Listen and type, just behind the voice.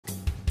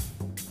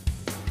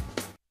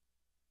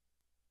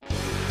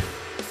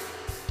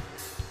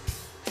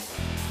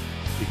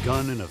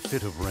Begun in a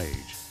fit of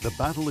rage, the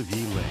Battle of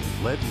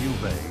Yiling led Liu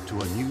Bei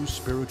to a new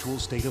spiritual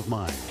state of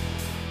mind.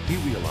 He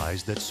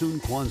realized that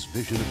Sun Quan's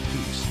vision of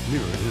peace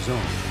mirrored his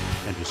own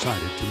and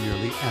decided to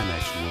merely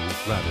annex Wu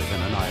rather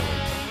than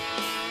annihilate them.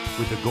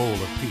 With the goal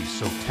of peace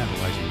so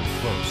tantalizingly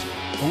close,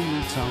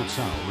 only Cao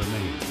Cao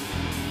remained.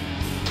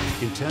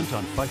 Intent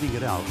on fighting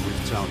it out with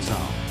Cao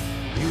Cao,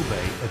 Liu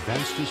Bei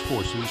advanced his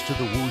forces to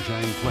the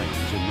Wuzhang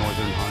Plains in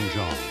northern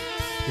Hanzhong.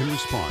 In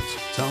response,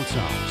 Cao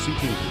Cao,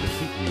 seeking to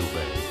defeat Liu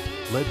Bei,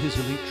 led his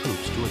elite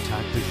troops to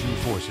attack the Shu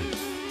forces.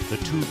 The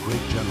two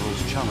great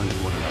generals challenged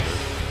one another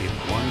in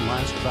one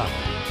last battle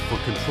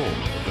for control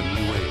of the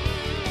new age.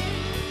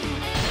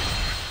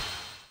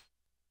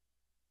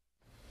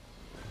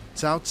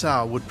 Cao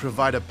Cao would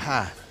provide a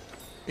path,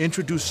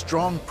 introduce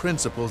strong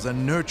principles,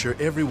 and nurture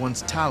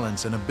everyone's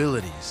talents and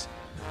abilities.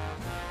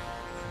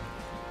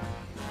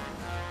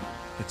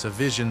 It's a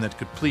vision that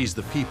could please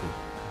the people.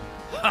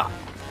 Ha!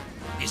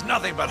 He's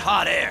nothing but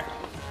hot air.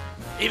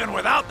 Even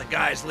without the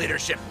guy's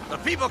leadership, the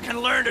people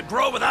can learn to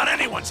grow without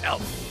anyone's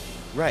help.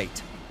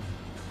 Right.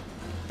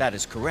 That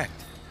is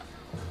correct.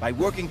 By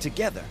working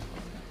together,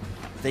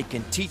 they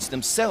can teach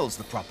themselves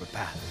the proper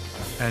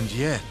path. And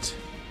yet,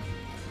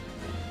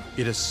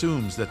 it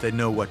assumes that they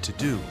know what to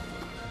do.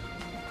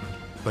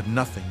 But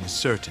nothing is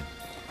certain.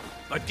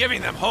 But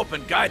giving them hope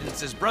and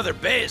guidance is Brother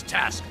Bei's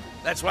task.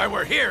 That's why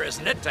we're here,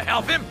 isn't it? To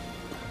help him?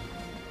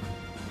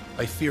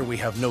 I fear we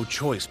have no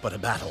choice but a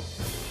battle.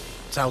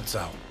 Cao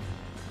Cao.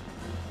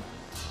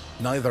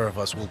 Neither of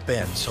us will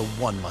bend, so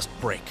one must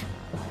break.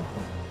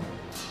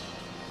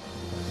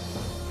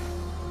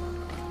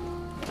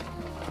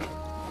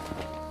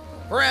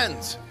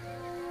 Friends,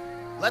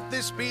 let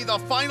this be the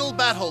final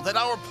battle that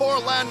our poor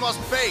land must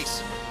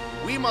face.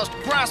 We must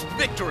grasp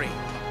victory.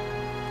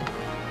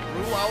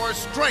 Through our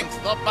strength,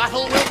 the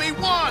battle will be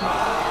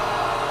won!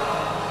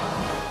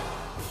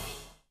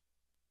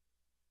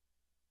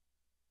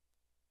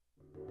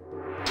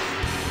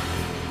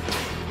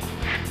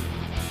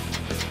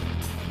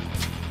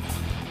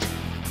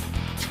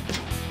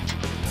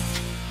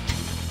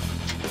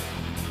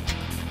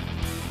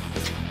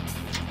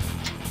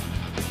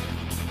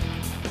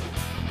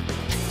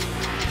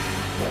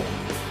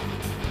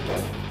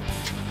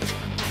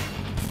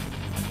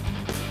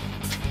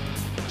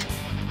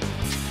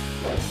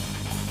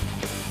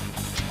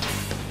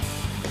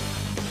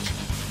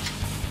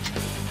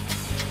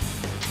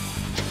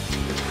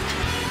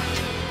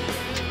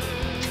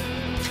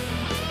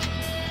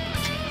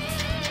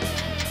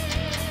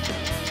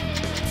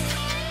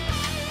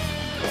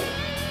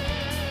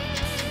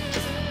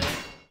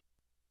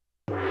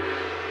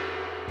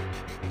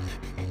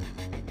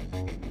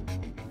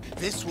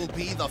 This will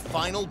be the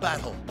final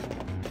battle.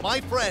 My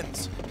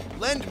friends,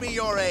 lend me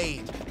your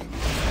aid.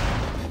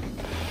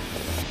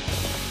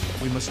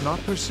 We must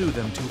not pursue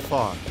them too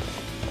far.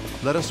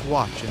 Let us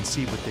watch and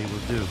see what they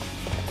will do.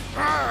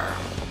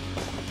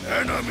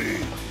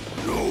 Enemy,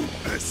 no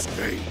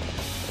escape.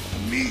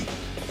 Me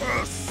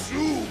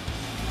pursue.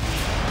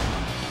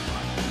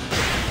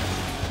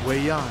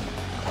 Wei Yan,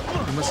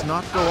 you must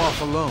not go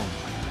off alone.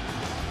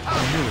 I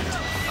knew it.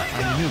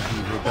 I knew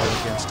he would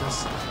rebel against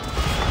us.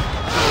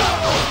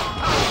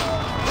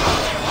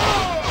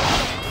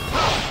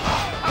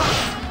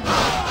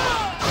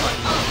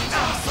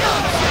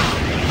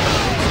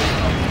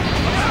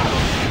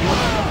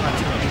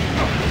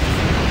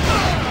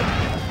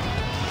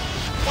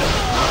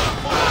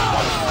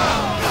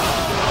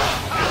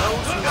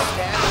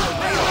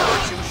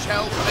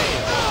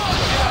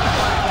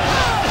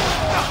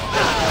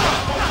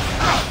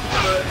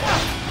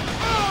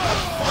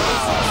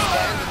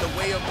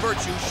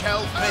 Virtue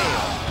shall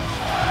fail.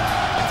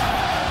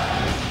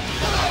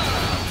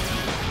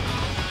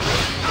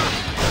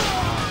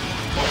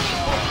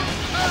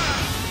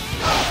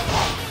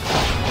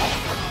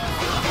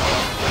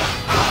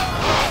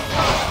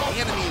 The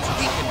enemy is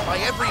weakened by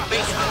every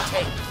base we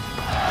take.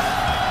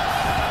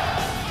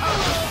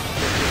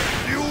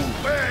 Liu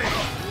Bei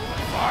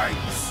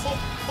fights.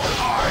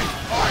 I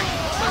fight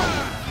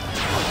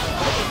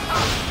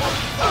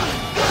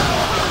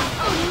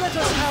Let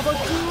us have a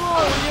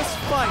glorious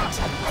fight!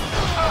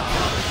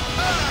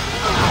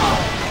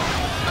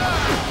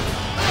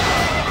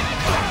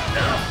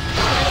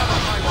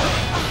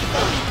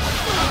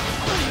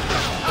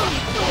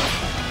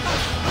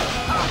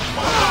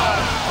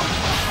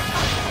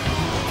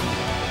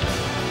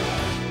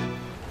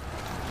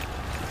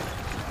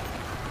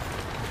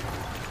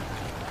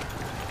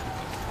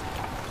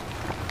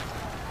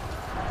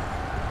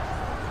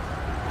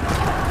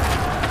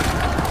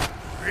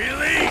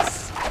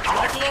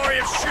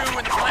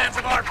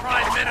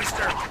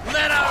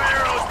 Let our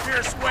arrows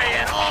pierce way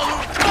and all who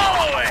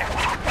follow it!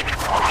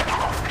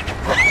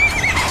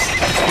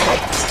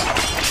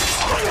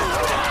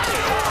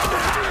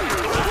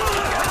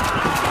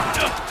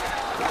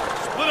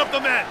 Split up the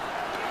men!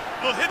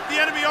 We'll hit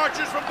the enemy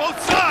archers from both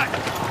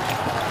sides!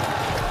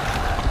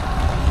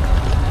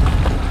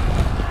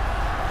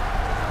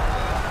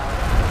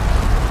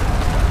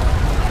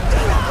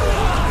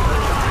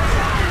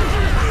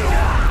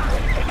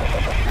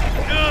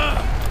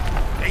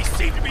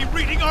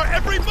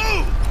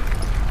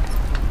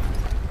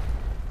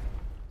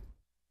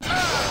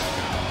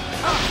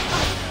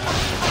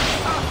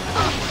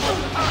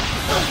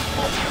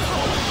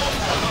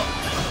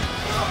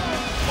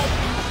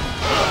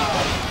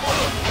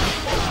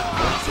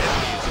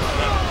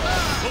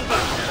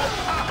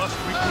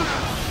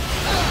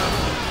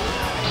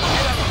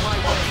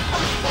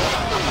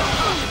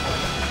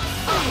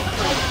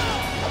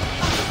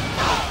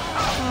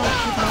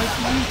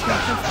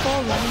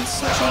 power in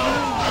such a way?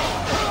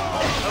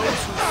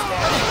 Those who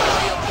stand in the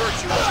way of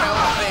virtue shall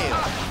fail.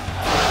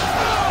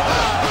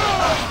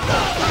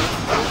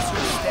 Those who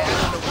stand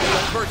in the way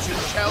of virtue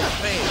shall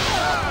fail.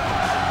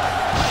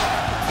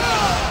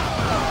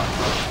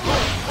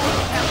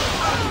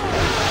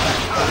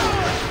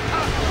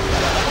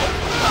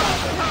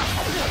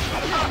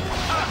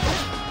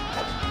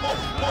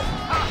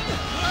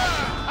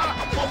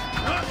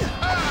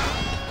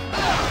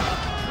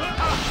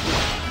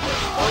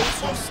 Those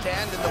who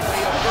stand in the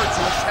way of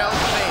virtue shall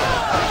fail.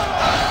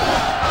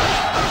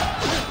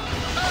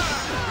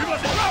 We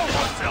must rouse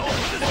ourselves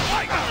for this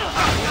fight!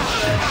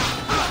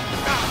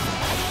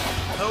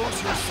 Those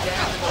who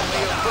stand in the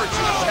way of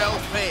virtue shall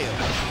fail.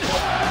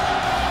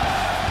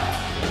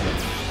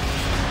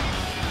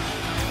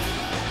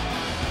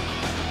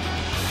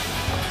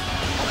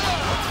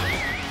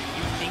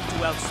 You think to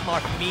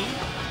outsmart me?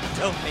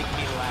 Don't make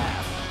me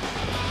laugh.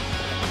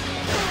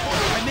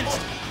 Prime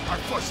Minister, our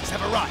forces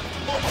have arrived.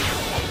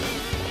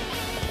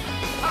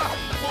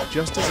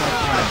 Just as I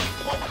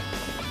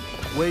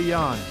planned. Wei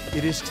Yan,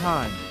 it is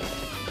time.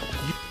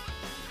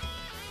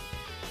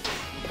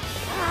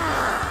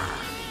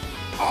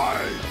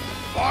 I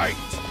fight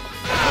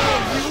for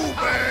Liu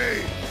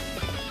Bei!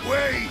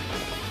 Wei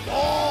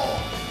fall!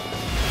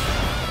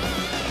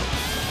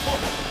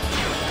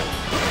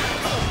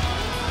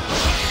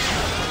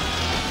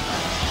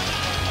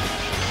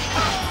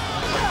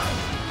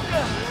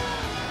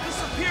 This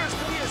appears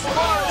to be as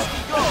far as we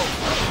go.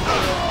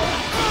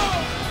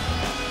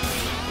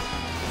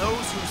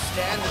 Those who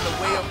stand in the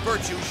way of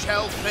virtue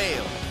shall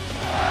fail.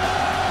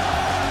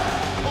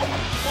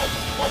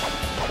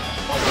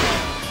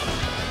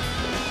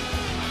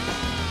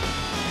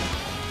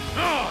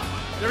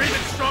 They're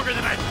even stronger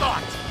than I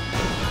thought!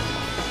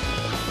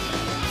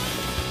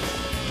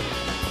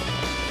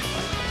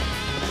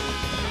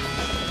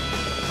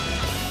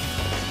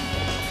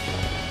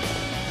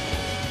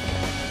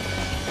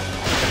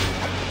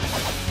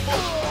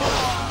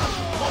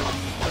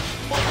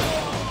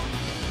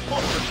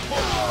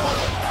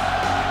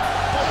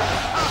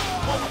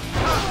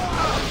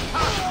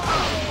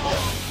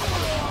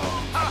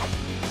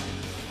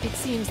 It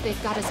seems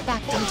they've got us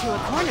backed into a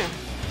corner.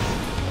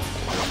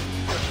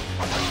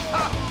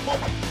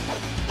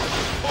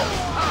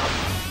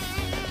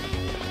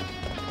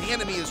 The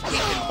enemy is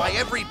weakened by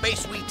every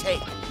base we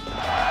take.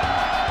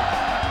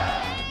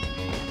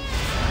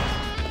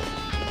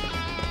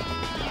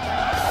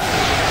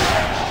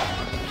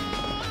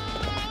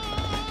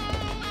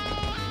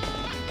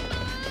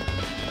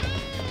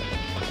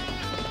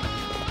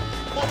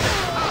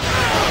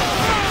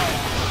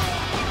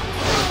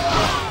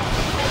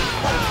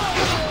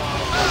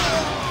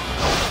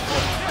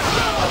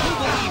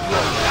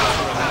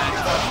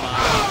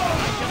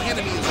 The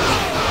enemy is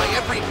weakened by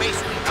every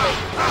base we take.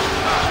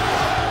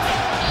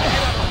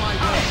 Get out of my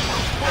way.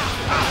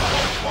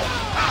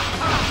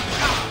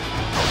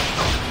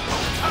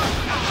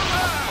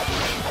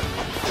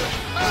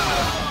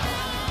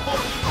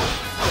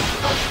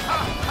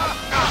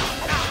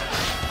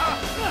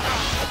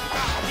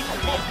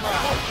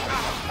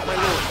 My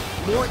lord,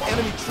 more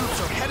enemy troops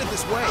are headed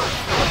this way.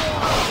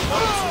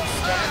 Those who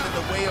stand in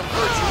the way of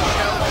virtue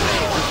shall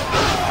fail.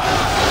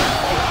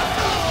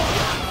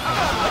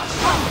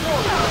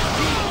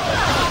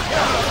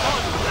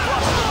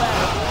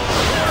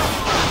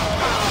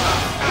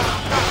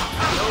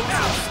 Those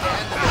who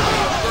stand in the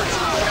way of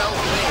virtue shall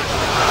fail.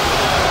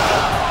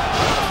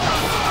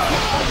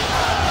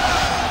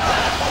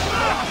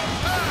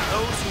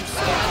 Those who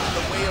stand in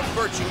the way of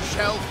virtue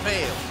shall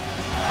fail.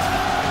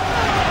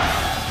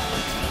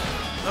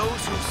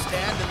 Those who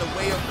stand in the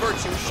way of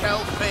virtue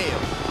shall fail.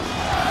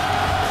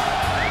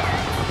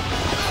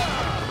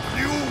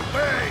 Liu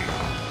Bei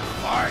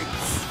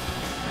fights!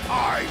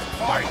 I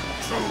fight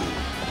too!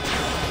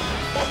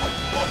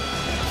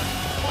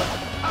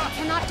 We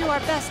cannot do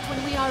our best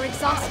when we are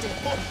exhausted.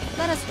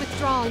 Let us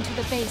withdraw into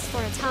the base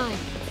for a time.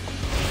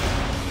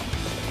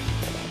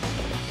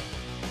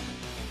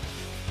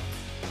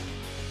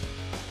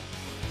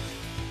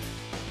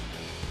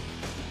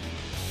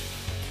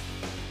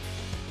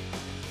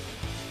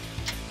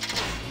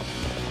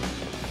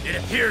 It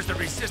appears the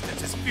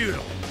resistance is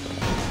futile.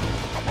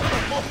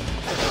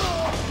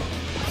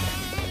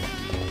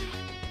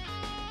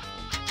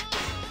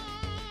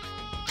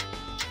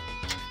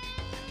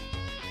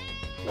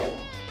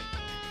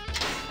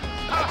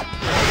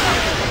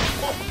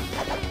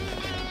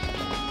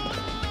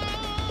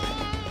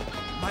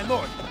 My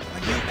lord, a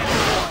new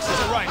enemy force has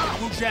arrived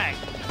in Zhang.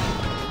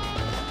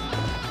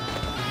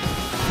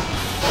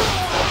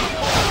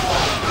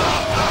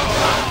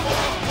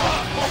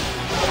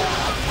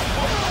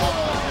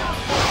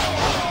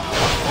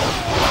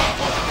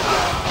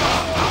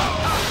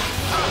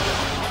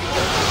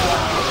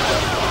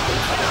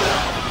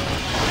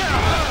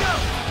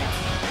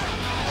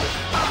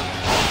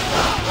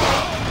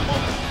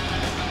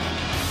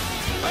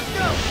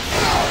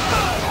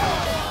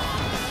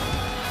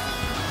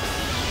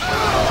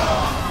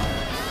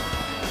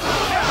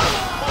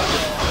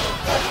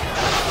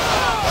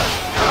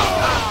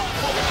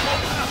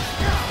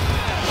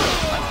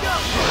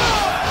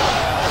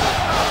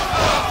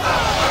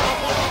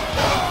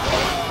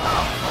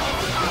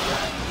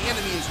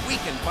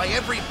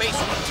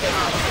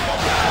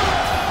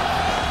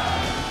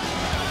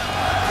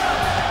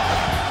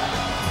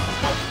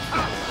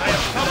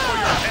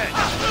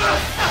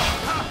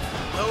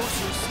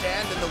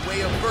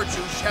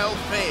 shall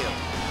fail.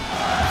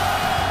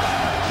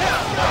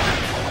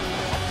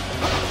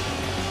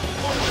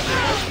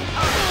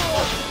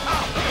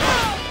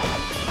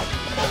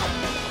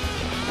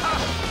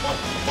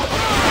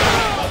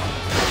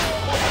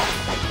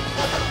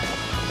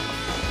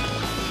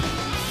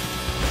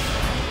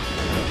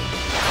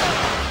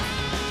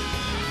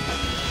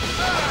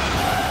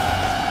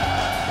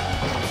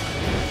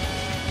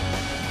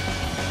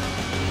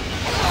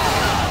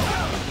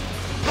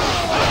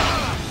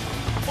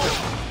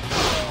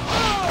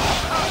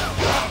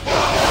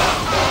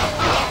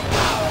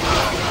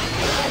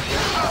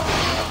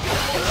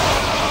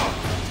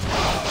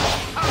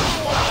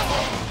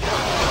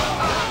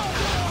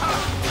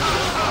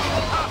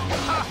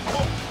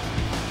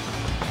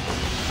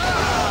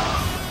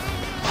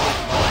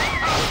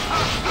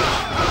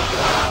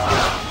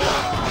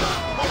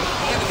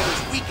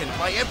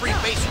 By every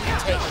base we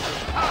take.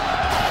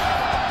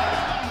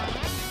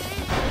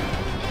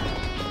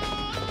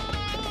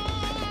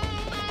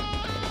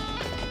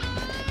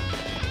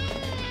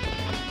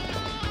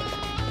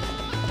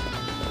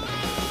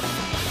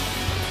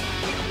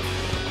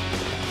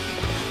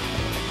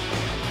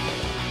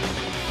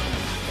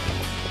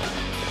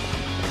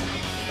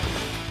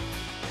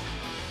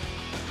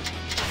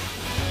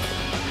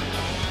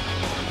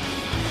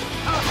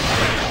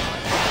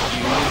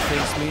 You will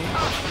face me?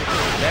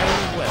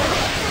 Very well.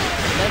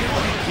 Let it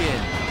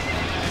begin.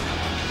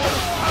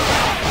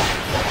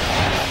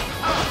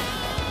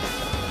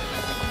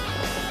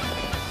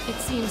 It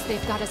seems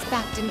they've got us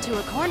backed into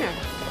a corner.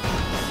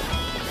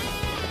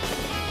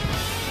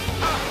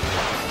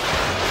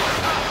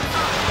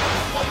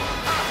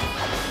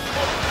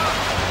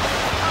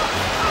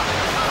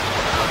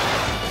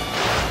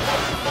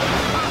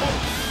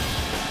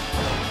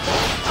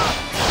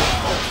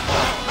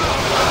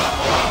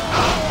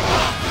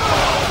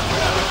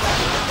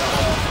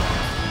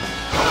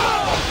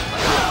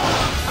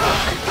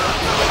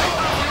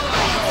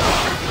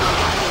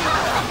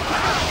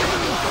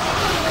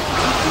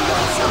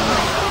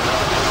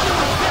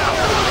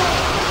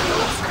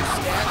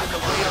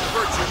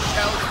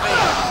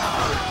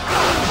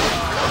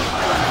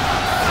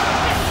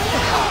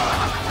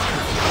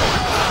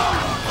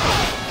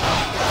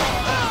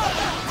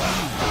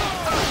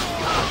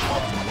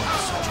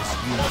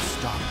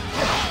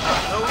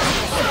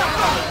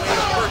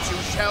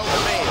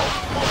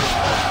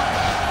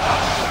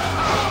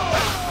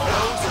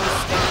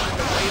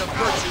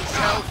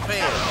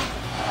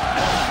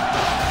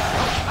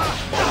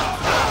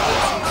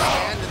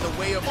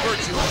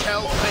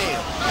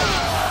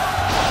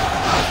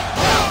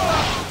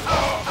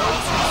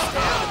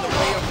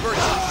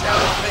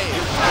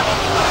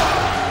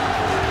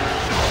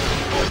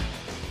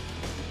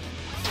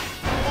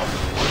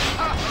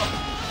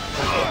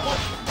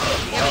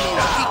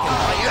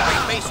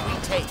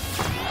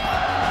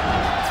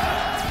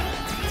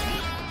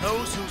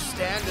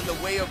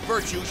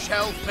 Virtue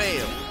shall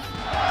fail.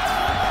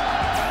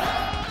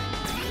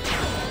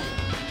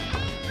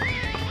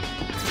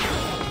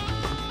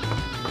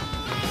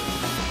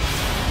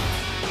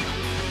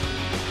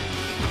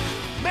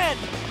 Men,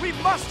 we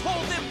must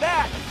hold them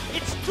back!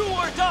 It's do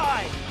or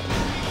die!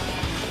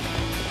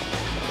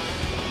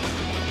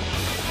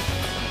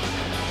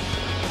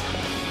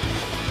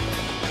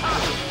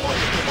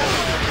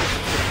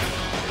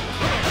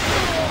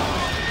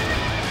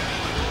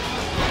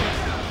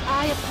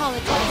 I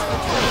apologize for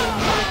troubling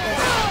you with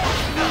this.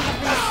 We have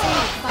been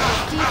saved by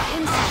a deep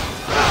insight.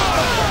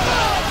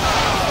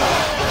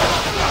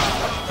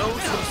 Those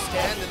who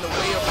stand in the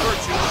way of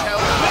virtue shall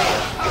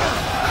fail.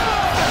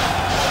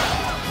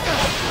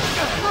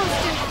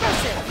 Most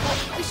impressive.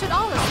 We should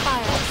all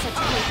aspire to such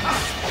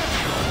greatness.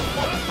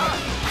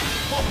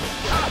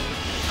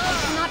 We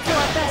cannot do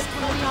our best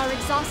when we are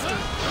exhausted.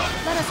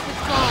 Let us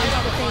withdraw into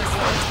the base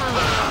for a time.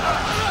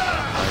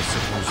 I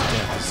suppose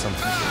death is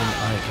something even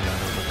I cannot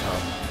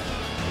overcome.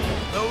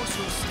 Those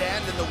who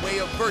stand in the way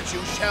of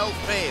virtue shall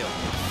fail.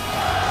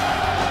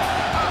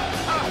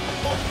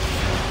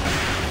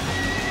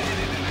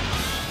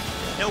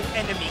 No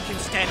enemy can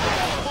stand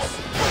before us.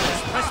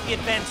 Let's press the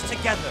advance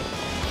together.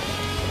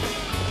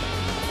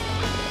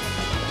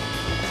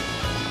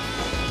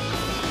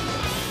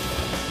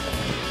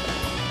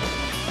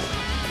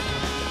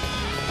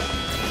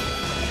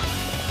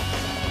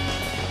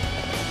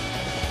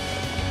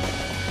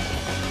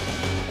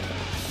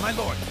 My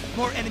lord,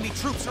 more enemy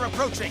troops are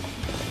approaching.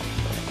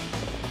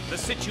 The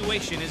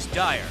situation is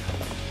dire.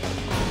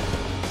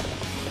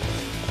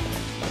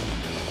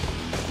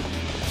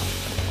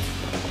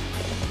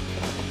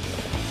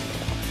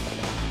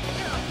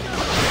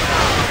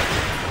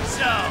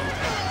 So,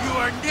 you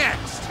are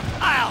next.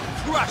 I'll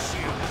crush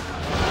you.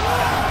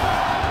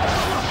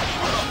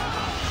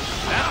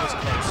 That was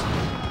close.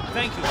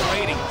 Thank you for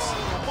aiding us.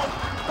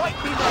 Fight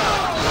me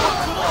now!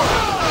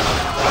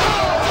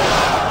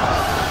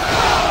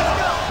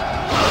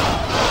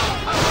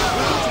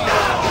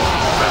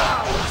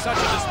 Such a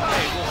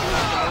display will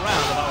boost the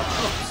morale of our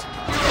troops.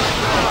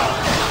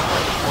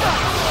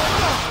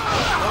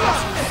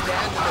 Those who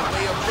stand in the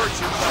way of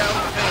virtue shall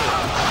fail.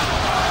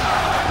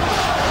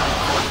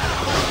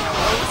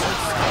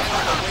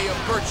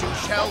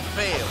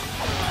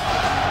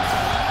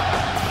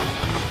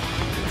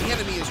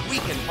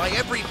 by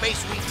every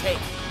base we take.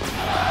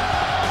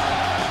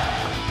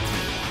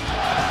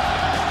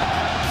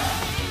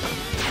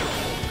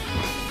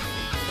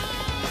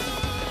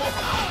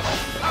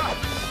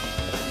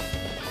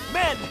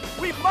 Men,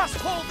 we must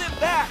hold them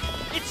back!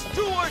 It's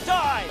do or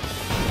die!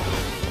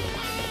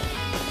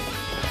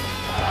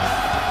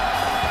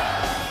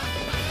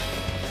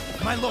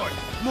 My lord,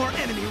 more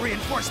enemy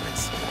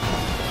reinforcements.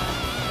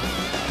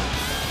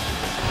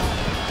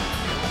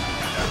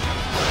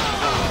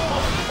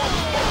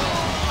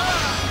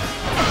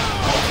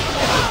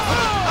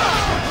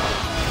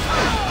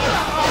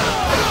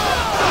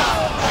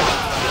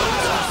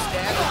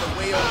 Stand in the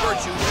way of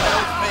virtue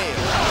shall fail.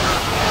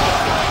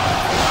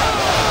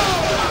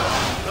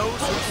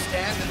 Those who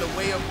stand in the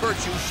way of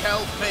virtue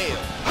shall fail.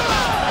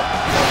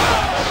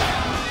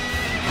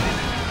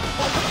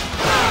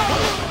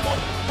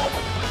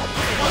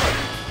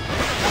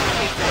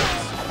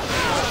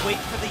 Wait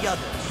for the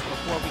others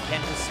before we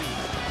can proceed.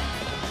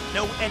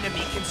 No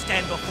enemy can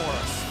stand before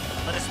us.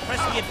 Let us press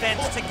the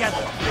advance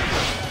together.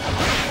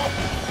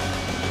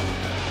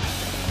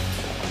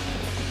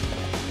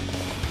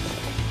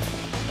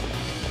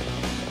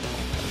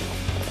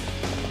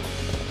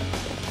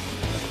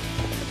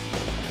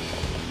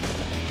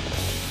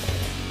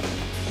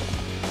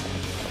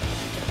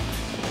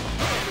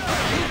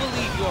 You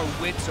believe your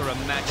wits are a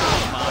match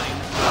for mine?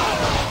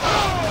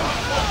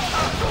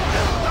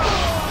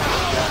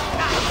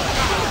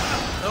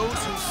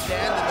 Those who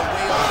stand in the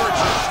way of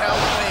virtue shall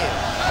fail.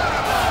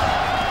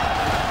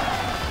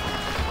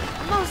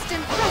 Most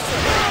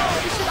impressive!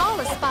 We should all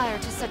aspire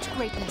to such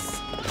greatness.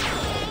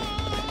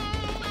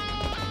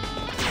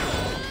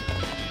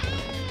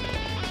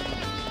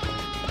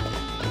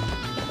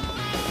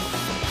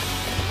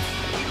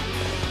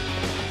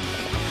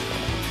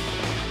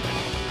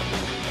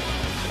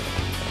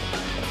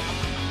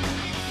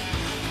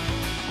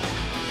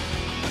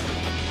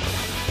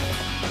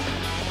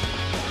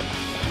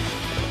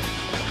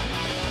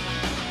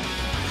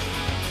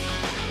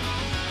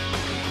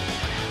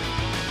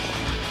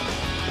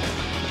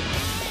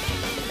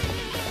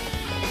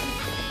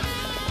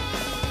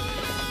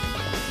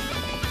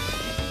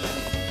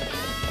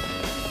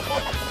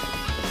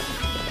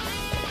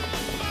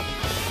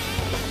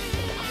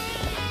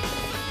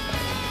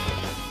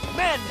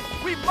 Men,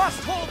 we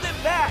must hold them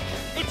back!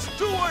 It's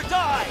do or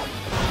die!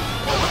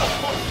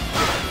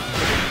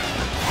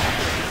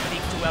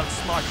 Seek to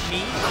outsmart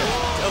me?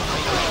 Don't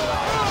make me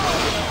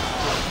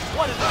laugh.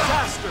 What a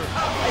disaster!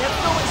 I have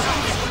no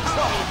excuse for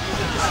trouble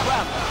in this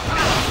rabble.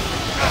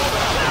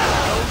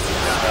 Those who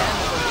stand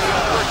in the way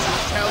of virtue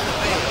shall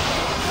fail.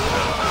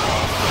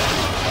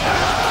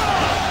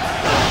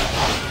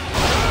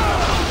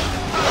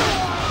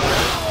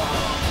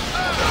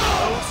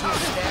 Those who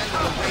stand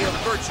in the way of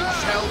virtue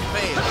shall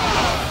fail.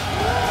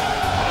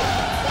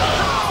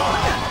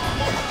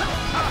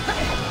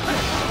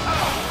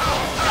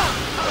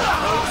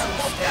 Those who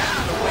stand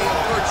in the way of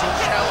virtue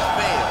shall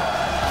fail.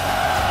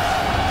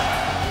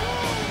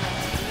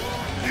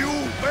 Liu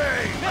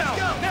Bei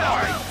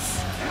fights!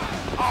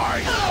 I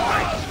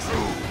fight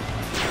true!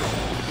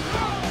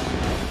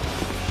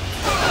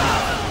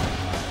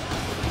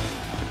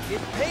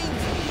 It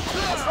pains me to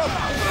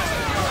trouble this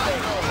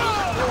thing,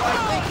 though I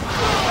think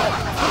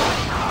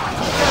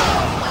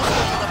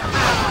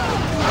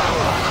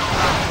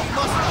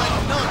Must let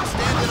none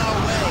stand in our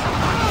way.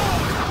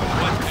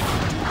 What can you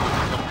do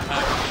to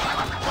compare?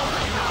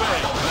 You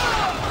may. Do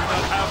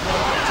not have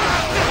one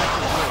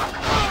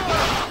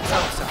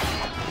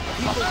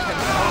People can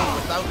grow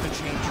without the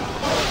change of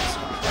laws.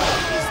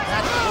 Is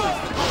that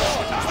growth that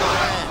will change the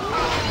land?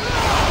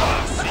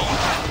 See?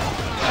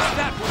 Is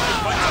that what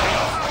you're right to be?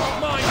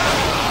 Mine!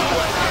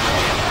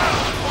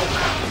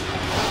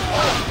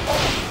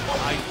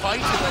 I fight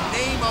in the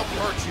name of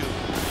virtue.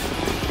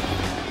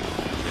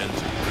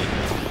 Gentle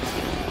people,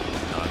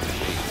 not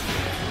hate.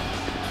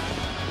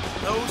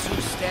 Those who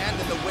stand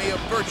in the way of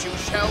virtue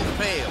shall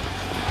fail.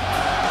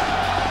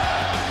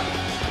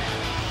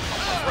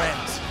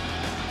 Friends,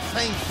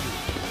 thank you.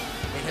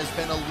 It has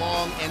been a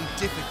long and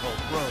difficult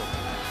road,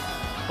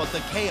 but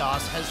the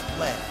chaos has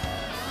fled.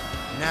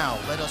 Now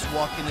let us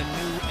walk in a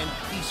new and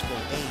peaceful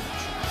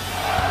age.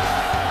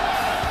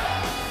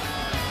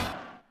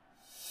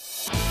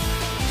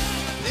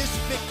 This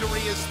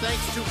victory is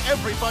thanks to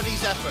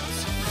everybody's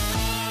efforts.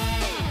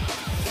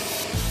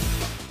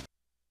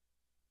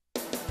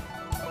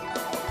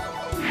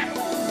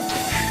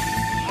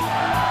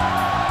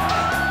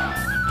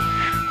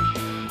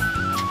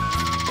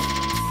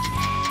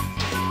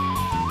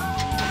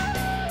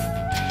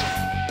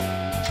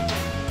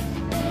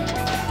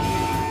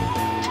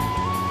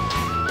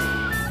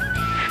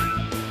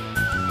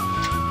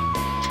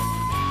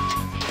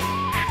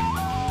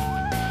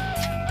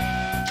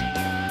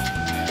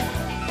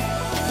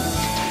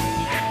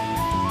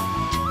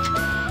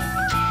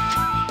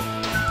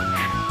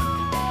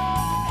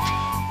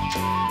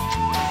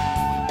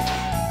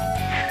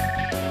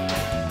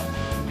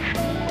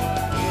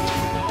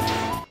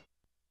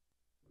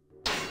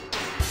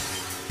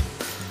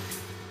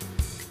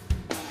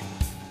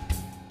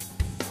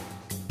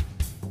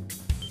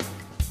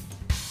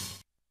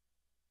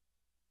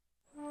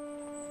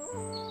 My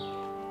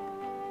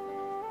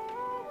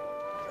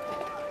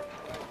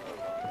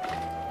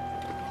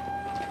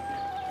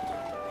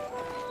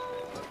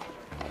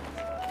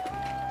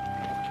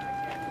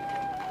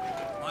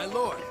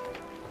lord.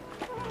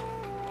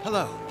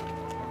 Hello.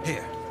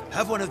 Here,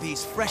 have one of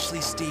these freshly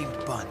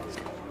steamed buns.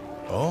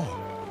 Oh,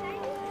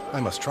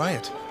 I must try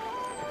it.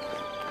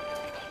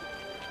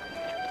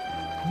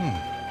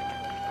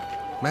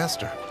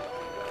 Master,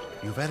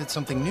 you've added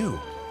something new.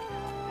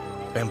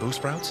 Bamboo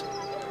sprouts?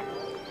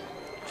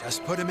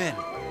 Just put them in.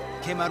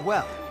 Came out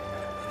well.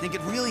 I think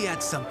it really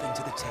adds something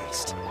to the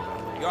taste.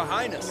 Your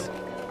Highness.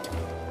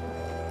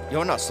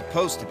 You're not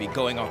supposed to be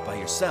going off by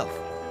yourself.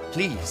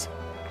 Please.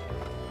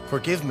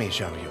 Forgive me,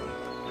 Zhang.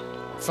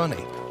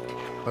 Funny,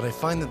 but I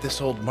find that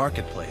this old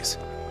marketplace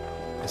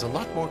is a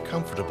lot more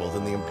comfortable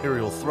than the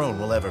Imperial throne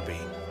will ever be.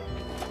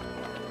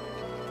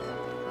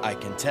 I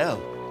can tell.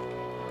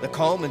 The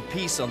calm and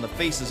peace on the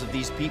faces of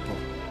these people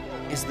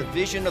is the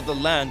vision of the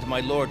land my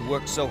lord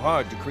worked so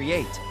hard to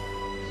create.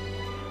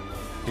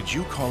 Did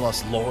you call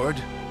us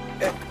Lord?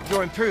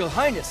 Your Imperial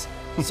Highness.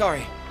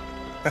 Sorry.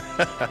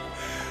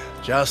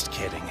 Just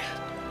kidding.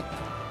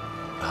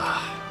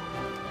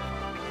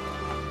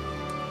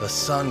 The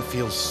sun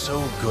feels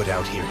so good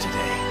out here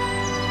today.